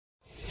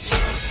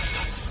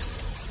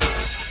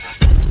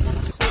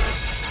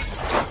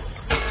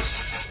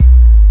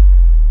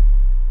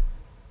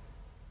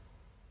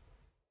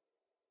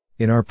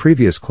In our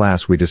previous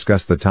class we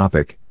discussed the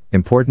topic,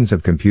 importance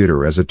of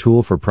computer as a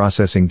tool for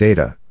processing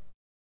data.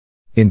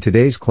 In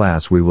today's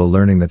class we will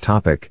learning the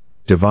topic,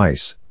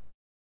 device.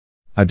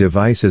 A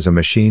device is a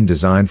machine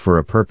designed for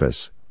a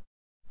purpose.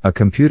 A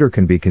computer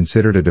can be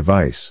considered a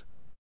device.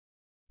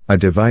 A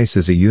device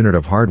is a unit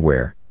of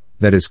hardware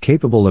that is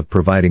capable of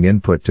providing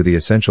input to the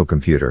essential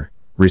computer,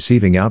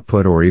 receiving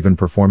output or even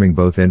performing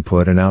both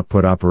input and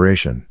output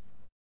operation.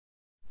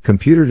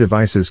 Computer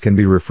devices can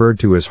be referred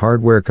to as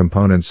hardware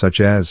components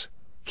such as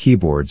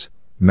keyboards,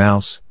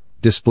 mouse,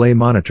 display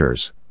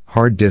monitors,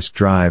 hard disk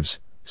drives,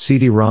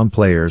 CD-ROM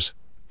players,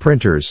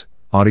 printers,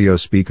 audio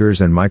speakers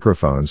and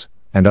microphones,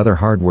 and other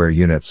hardware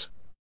units.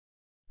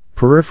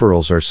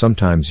 Peripherals are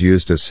sometimes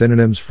used as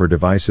synonyms for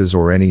devices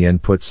or any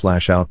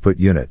input/output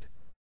unit.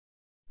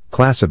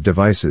 Class of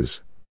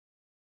devices.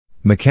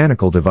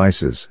 Mechanical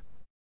devices.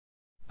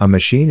 A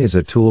machine is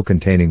a tool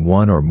containing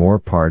one or more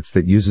parts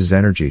that uses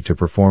energy to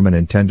perform an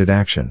intended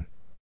action.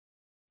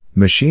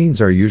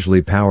 Machines are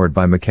usually powered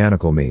by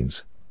mechanical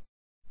means.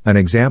 An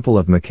example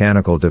of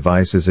mechanical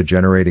device is a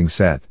generating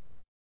set.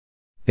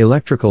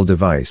 Electrical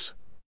device.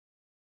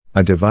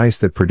 A device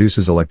that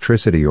produces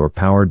electricity or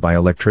powered by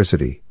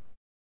electricity.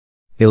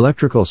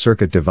 Electrical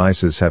circuit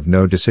devices have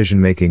no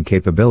decision-making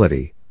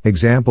capability,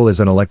 example is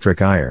an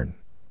electric iron.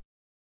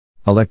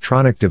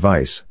 Electronic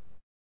device.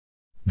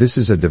 This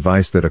is a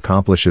device that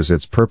accomplishes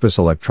its purpose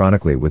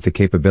electronically with the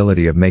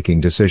capability of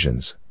making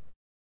decisions.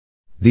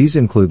 These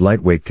include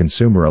lightweight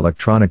consumer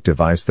electronic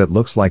device that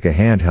looks like a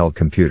handheld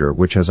computer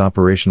which has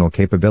operational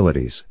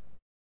capabilities.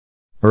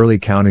 Early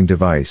counting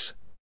device.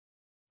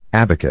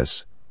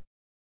 Abacus.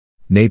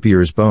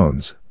 Napier's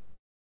bones.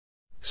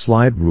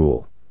 Slide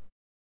rule.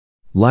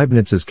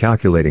 Leibniz's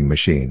calculating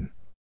machine.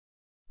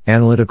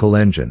 Analytical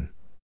engine.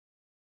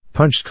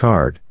 Punched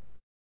card.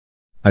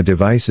 A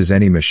device is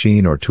any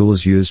machine or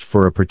tools used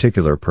for a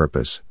particular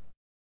purpose.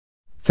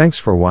 Thanks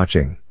for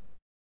watching.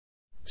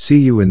 See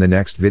you in the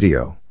next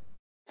video.